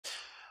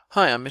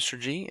Hi, I'm Mr.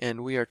 G,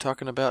 and we are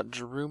talking about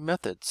Jeroo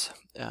methods.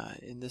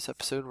 In this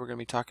episode, we're going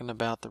to be talking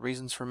about the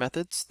reasons for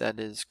methods, that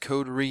is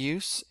code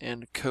reuse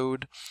and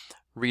code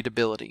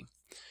readability.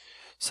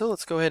 So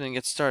let's go ahead and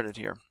get started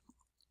here.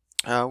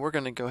 We're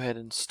going to go ahead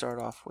and start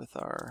off with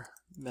our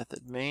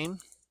method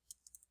main.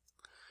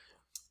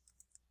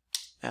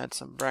 Add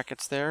some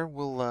brackets there.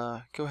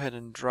 We'll go ahead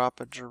and drop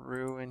a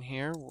Jeroo in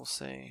here. We'll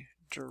say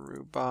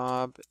Jeroo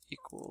Bob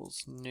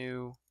equals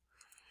new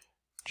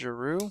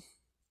Jeroo.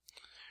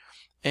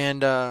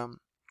 And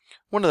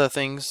one of the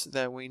things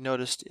that we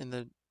noticed in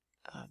the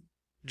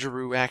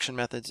Jeroo action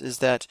methods is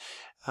that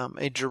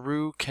a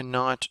Jeroo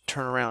cannot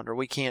turn around, or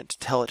we can't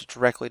tell it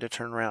directly to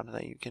turn around. Now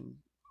you can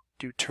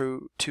do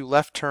two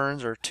left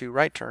turns or two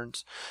right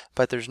turns,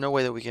 but there's no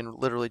way that we can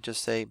literally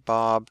just say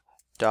Bob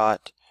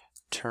dot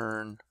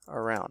turn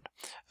around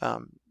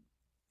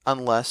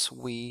unless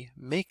we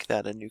make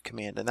that a new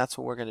command, and that's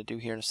what we're going to do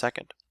here in a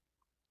second.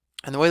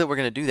 And the way that we're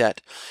going to do that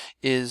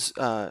is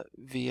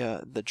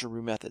via the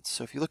Jeroo methods.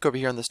 So if you look over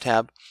here on this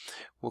tab,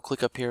 we'll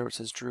click up here where it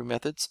says Jeroo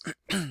methods.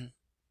 And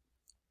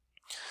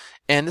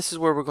this is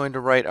where we're going to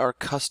write our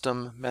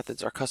custom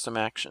methods, our custom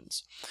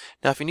actions.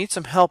 Now if you need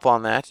some help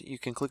on that, you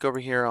can click over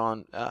here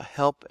on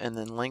help and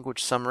then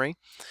language summary.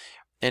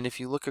 And if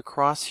you look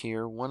across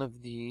here, one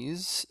of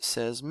these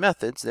says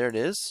methods. There it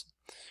is.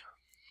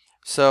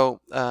 So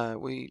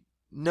we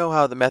know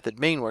how the method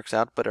main works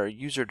out, but our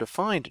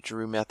user-defined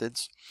Jeroo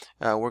methods,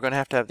 we're going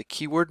to have the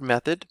keyword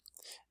method,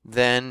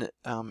 then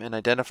an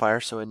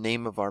identifier, so a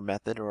name of our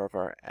method or of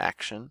our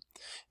action,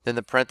 then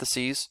the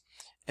parentheses,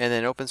 and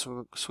then open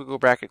squiggle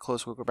bracket,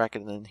 close squiggle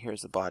bracket, and then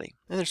here's the body.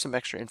 And there's some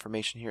extra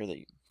information here that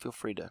you feel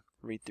free to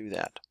read through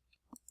that.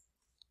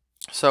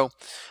 So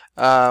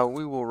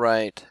we will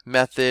write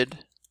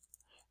method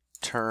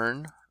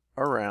turn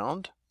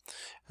around,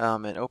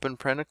 an open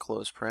paren, a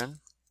close paren,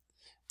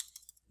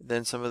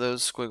 then some of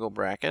those squiggle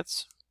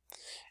brackets.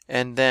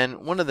 And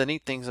then one of the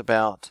neat things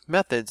about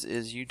methods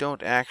is you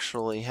don't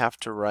actually have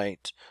to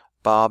write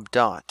Bob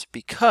dot,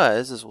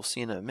 because, as we'll see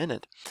in a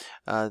minute,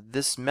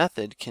 this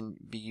method can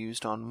be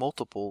used on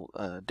multiple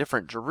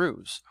different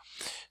Jeroos.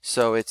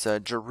 So it's a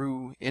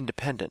Jeroo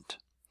independent.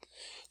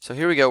 So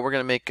here we go. We're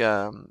going to make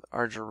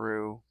our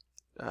Jeroo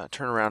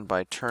turn around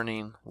by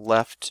turning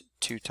left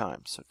 2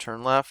 times. So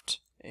turn left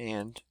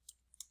and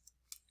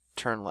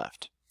turn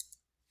left.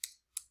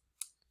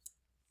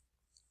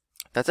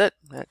 That's it.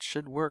 That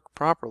should work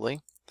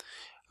properly.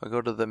 I'll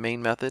go to the main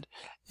method,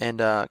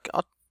 and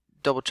I'll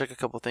double check a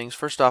couple things.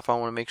 First off, I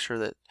want to make sure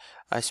that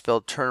I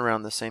spelled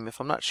turnaround the same. If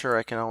I'm not sure,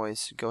 I can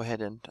always go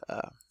ahead and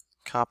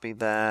copy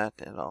that,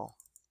 and I'll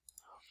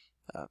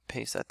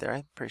paste that there.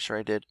 I'm pretty sure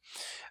I did.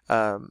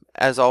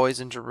 As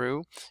always in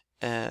Jeroo,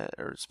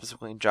 or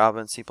specifically in Java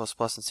and C++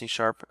 and C#,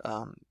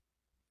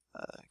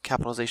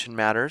 capitalization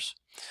matters.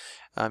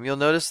 You'll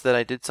notice that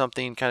I did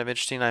something kind of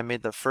interesting. I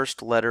made the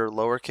first letter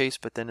lowercase,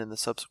 but then in the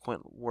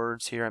subsequent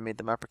words here I made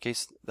them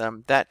uppercase.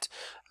 That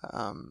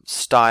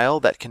style,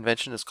 that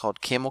convention is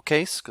called camel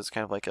case, because it's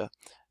kind of like a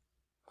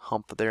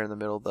hump there in the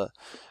middle of the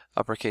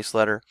uppercase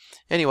letter.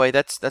 Anyway,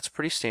 that's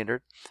pretty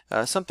standard.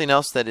 Something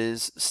else that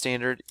is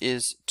standard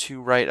is to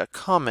write a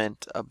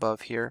comment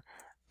above here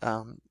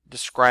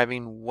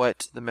describing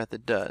what the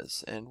method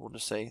does, and we'll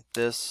just say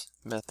this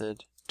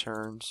method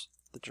turns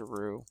the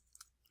Jeroo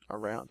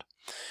around.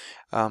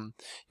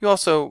 You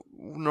also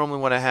normally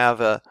want to have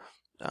a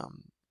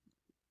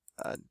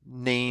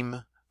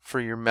name for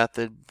your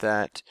method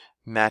that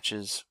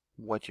matches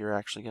what you're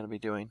actually going to be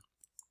doing.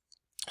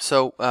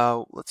 So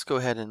let's go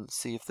ahead and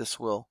see if this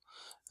will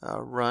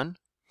run.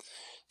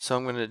 So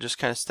I'm going to just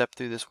kind of step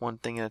through this one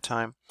thing at a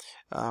time.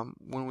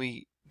 When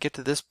we get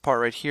to this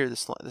part right here,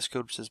 this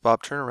code says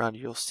Bob turnaround,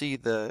 you'll see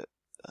the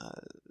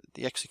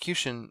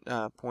execution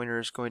pointer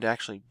is going to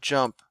actually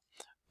jump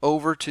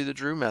over to the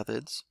Jeroo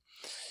methods.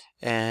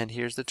 And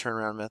here's the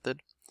turnaround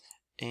method.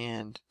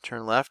 And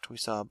turn left, we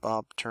saw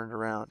Bob turned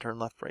around, turn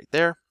left right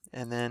there,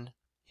 and then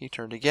he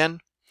turned again,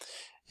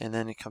 and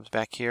then it comes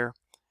back here,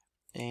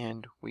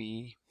 and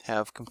we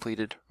have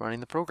completed running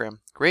the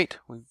program. Great,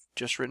 we've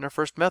just written our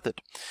first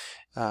method.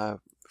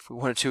 If we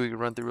wanted to, we could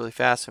run through really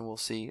fast, and we'll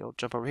see it'll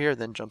jump over here,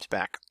 then jumps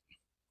back.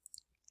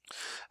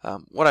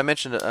 What I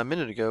mentioned a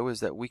minute ago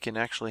is that we can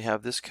actually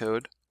have this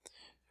code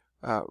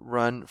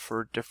run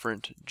for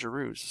different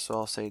Jeroos. So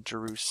I'll say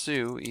Jeroo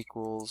Sue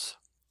equals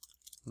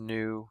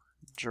new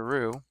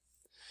Jeroo,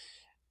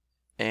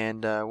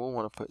 and we'll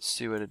want to put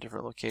Sue at a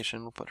different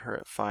location. We'll put her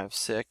at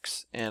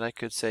 5.6, and I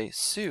could say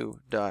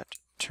Sue dot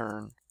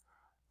turn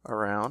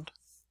around,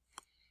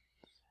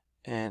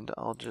 and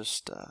I'll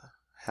just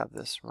have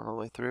this run all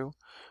the way through.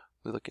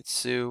 We look at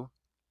Sue,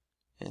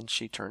 and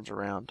she turns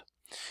around.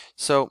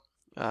 So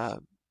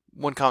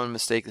one common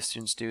mistake the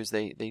students do is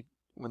they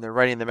when they're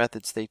writing the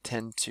methods, they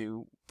tend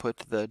to put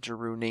the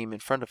Jeroo name in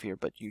front of here,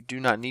 but you do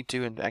not need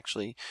to, and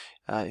actually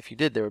if you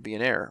did, there would be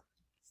an error.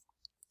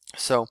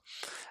 So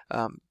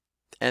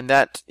and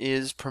that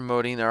is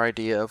promoting our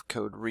idea of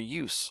code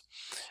reuse,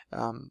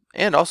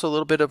 and also a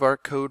little bit of our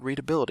code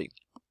readability.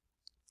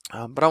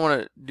 But I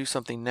want to do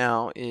something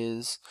now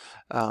is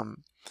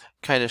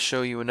kind of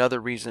show you another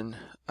reason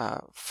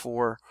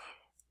for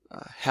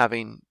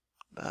having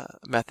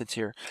methods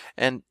here.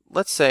 And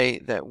let's say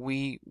that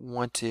we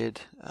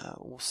wanted,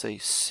 we'll say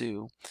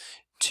Sue,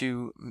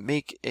 to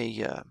make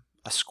a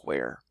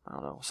square. I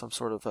don't know, some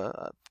sort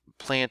of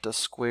plant a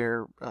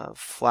square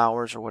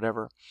flowers or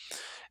whatever.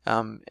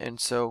 And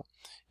so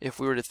if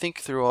we were to think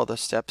through all the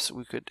steps,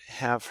 we could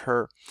have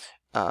her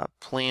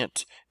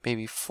plant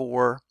maybe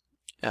 4,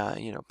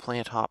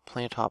 plant hop,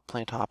 plant hop,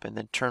 plant hop, and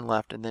then turn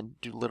left, and then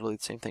do literally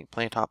the same thing,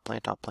 plant hop,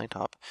 plant hop, plant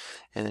hop,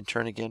 and then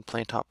turn again,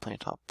 plant hop,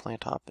 plant hop,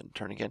 plant hop, and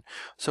turn again.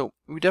 So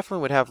we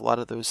definitely would have a lot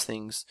of those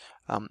things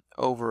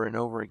over and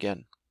over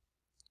again.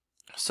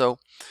 So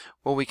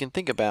what we can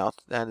think about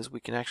that is we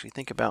can actually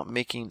think about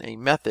making a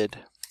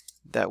method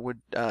that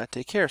would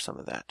take care of some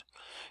of that.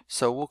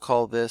 So we'll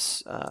call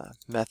this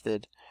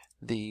method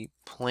the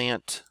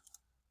plant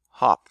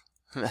hop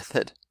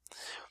method,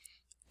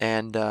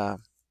 and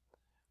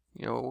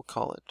we'll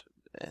call it,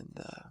 and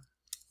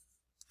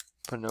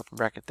put an open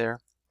bracket there,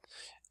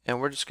 and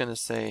we're just going to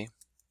say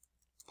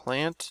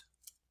plant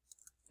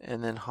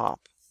and then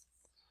hop,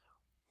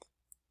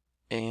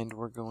 and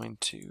we're going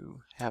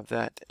to have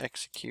that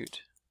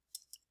execute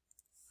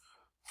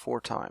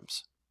 4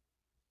 times.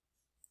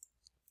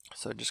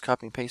 So just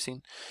copy and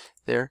pasting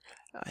there.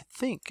 I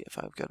think if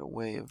I've got a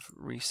way of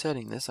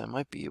resetting this, I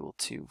might be able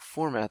to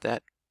format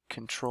that.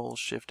 Control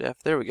Shift F.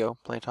 There we go.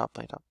 Plant hop,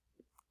 plant hop.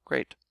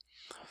 Great.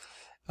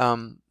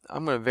 I'm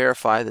going to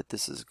verify that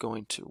this is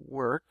going to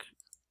work.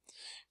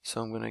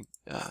 So I'm going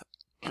to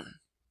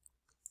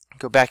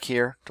go back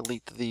here,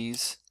 delete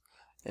these,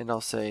 and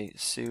I'll say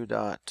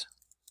Sue.plant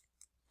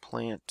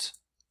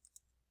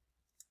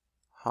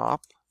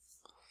hop.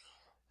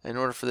 In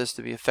order for this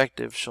to be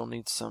effective, she'll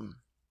need some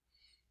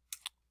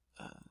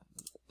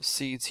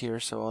seeds here,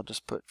 so I'll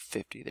just put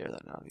 50 there.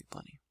 That ought to be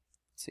plenty.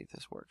 Let's see if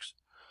this works.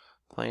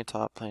 Plant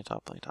hop, plant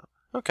hop, plant hop.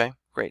 Okay,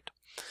 great.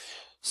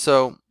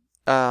 So,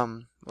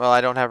 well, I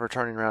don't have her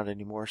turning around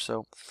anymore,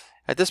 so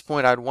at this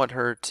point I'd want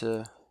her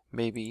to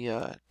maybe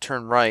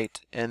turn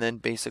right and then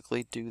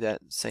basically do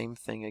that same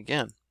thing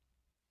again.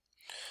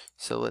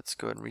 So let's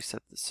go ahead and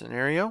reset the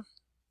scenario.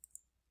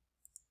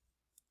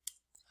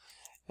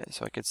 And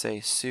so I could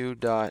say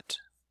Sue.turn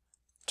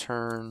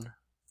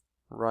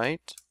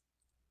right,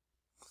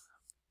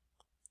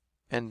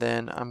 and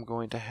then I'm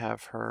going to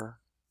have her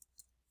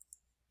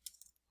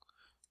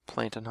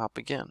plant and hop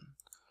again.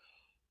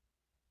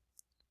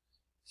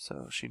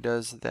 So she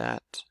does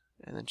that,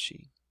 and then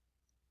she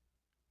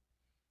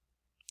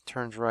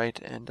turns right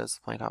and does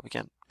the plant hop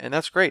again. And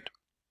that's great.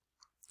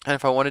 And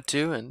if I wanted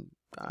to, and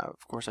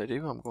of course I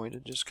do, I'm going to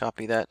just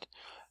copy that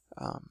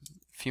a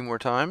few more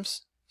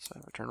times. So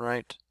if I turn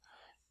right,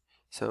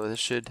 so this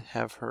should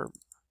have her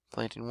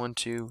planting 1,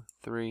 2,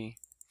 3,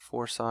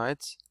 4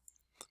 sides.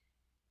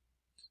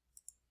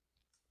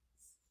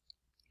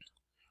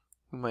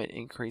 We might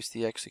increase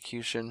the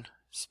execution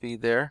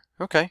speed there.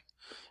 Okay.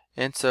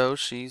 And so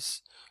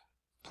she's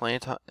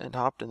plant and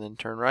hopped and then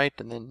turn right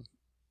and then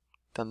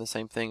done the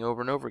same thing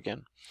over and over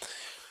again.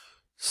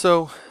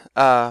 So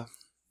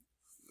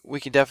we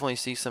can definitely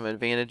see some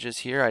advantages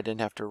here. I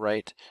didn't have to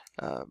write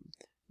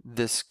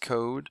this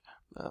code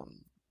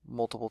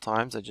multiple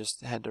times. I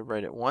just had to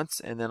write it once,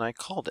 and then I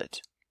called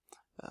it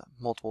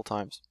multiple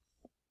times.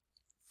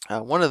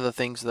 One of the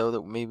things, though,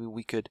 that maybe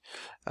we could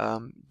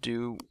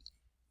do,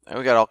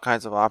 we got all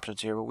kinds of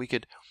options here, but we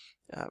could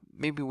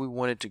maybe we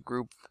wanted to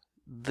group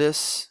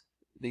these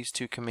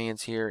 2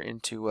 commands here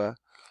into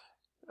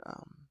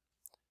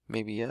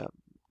maybe a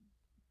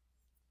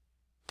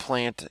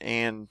plant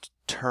and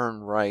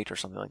turn right or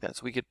something like that.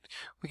 So we could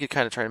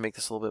kind of try to make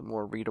this a little bit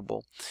more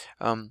readable.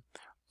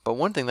 But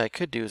one thing that I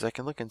could do is I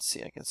can look and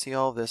see. I can see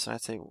all of this, and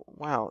I'd say,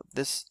 wow,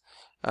 this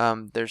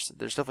there's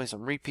definitely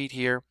some repeat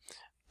here.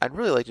 I'd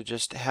really like to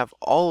just have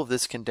all of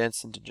this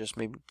condensed into just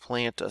maybe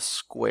plant a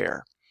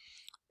square,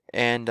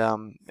 and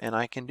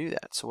I can do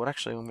that. So what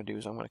actually I'm going to do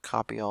is I'm going to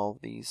copy all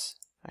of these.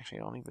 Actually,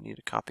 I don't even need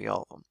to copy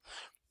all of them.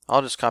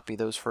 I'll just copy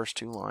those first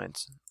 2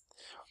 lines,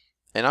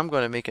 and I'm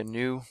going to make a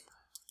new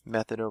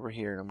method over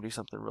here, and I'm going to do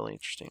something really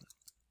interesting.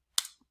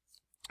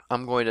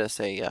 I'm going to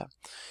say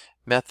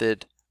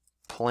method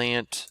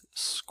plant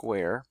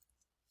square,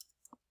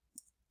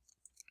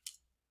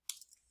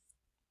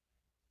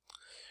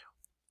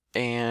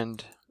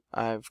 and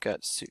I've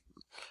got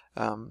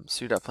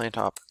Sue.plant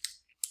hop.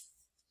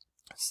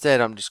 Instead,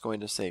 I'm just going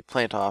to say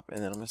plant hop, and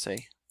then I'm going to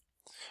say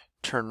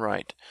turn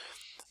right.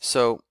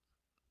 So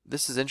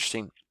this is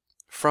interesting.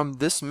 From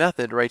this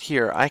method right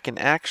here, I can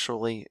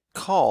actually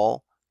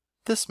call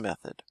this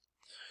method.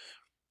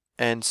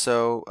 And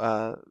so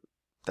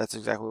that's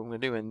exactly what I'm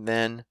going to do. And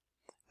then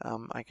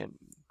I can,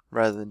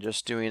 rather than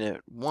just doing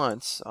it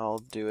once, I'll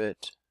do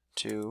it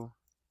 2,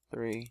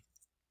 3,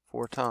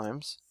 4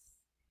 times.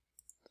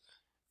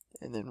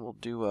 And then we'll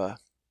do a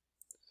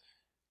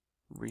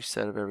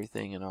reset of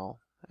everything, and I'll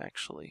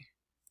actually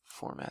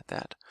format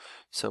that.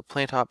 So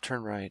plant hop,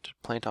 turn right,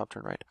 plant hop,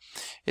 turn right.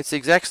 It's the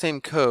exact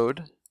same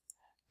code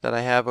that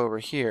I have over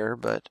here,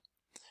 but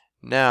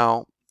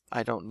now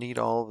I don't need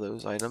all of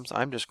those items.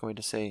 I'm just going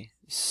to say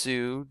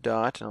Sue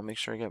dot, and I'll make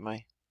sure I get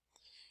my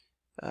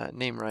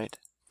name right,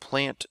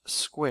 plant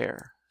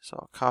square. So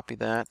I'll copy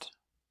that,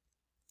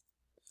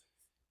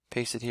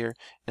 paste it here.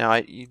 Now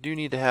you do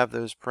need to have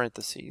those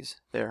parentheses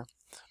there.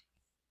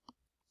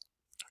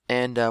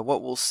 And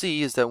what we'll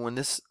see is that when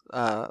this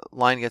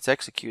line gets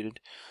executed,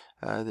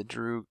 the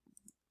Jeroo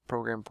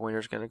program pointer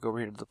is going to go over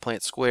here to the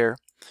plant square,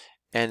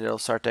 and it'll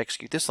start to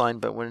execute this line.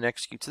 But when it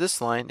executes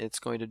this line, it's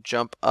going to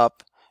jump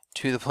up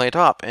to the plant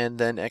hop and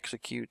then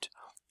execute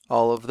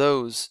all of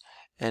those,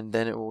 and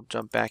then it will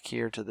jump back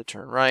here to the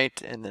turn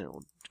right, and then it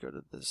will go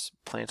to this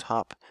plant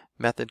hop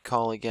method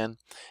call again,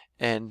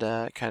 and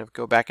kind of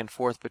go back and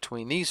forth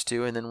between these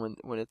two. And then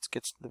when it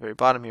gets to the very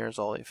bottom here is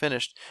all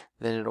finished,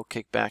 then it'll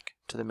kick back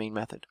to the main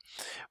method.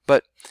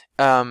 But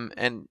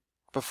and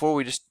before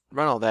we just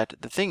run all that,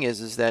 the thing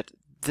is that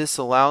this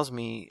allows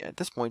me at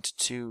this point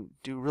to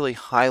do really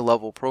high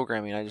level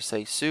programming. I just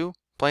say Sue,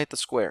 plant the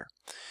square,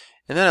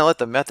 and then I let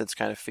the methods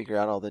kind of figure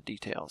out all the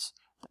details,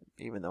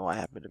 even though I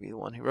happen to be the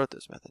one who wrote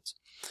those methods.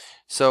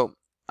 So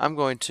I'm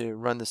going to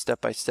run this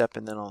step by step,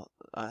 and then I'll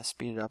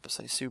speed it up and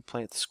say Sue,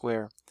 plant the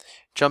square.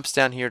 Jumps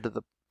down here to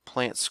the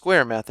plant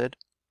square method,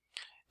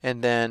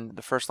 and then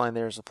the first line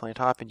there is a plant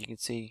hop, and you can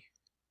see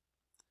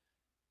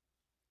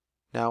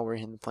now we're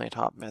in the plant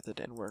hop method,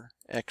 and we're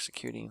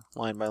executing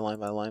line by line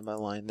by line by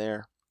line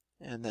there,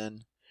 and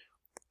then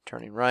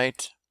turning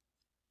right,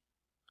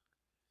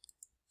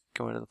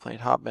 going to the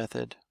plant hop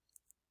method,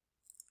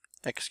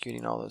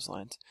 executing all those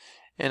lines.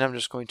 And I'm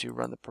just going to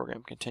run the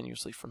program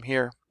continuously from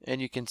here,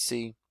 and you can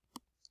see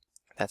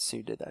that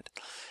Sue did that.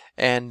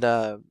 And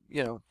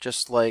you know,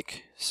 just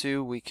like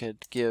Sue, we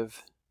could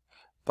give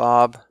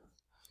Bob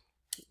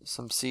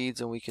some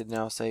seeds, and we could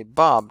now say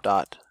Bob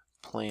dot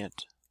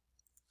plant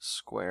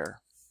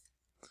square.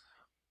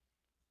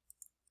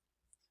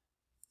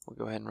 We'll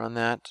go ahead and run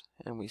that,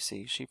 and we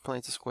see she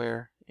plants a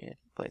square and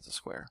he plants a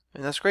square,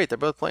 and that's great. They're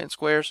both planting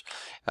squares.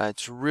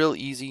 It's real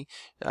easy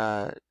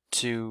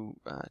to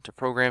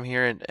program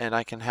here, and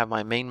I can have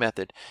my main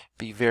method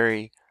be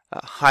very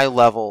high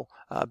level,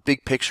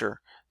 big picture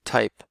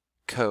type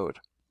code.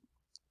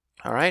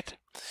 All right,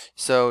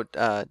 so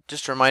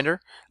just a reminder,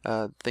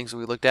 things that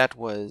we looked at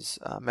was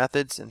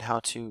methods and how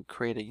to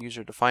create a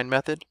user defined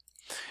method.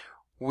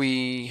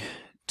 We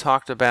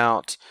talked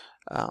about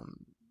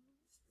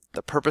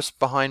the purpose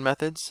behind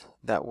methods,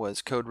 that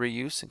was code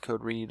reuse and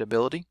code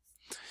readability,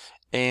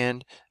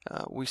 and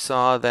we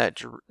saw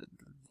that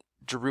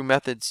Jeroo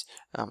methods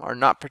are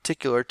not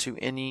particular to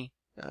any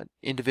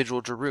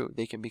individual Jeroo.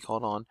 They can be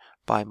called on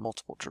by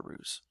multiple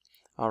Jeroos.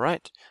 All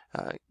right,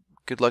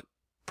 good luck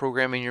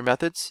programming your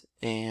methods,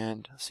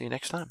 and see you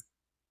next time.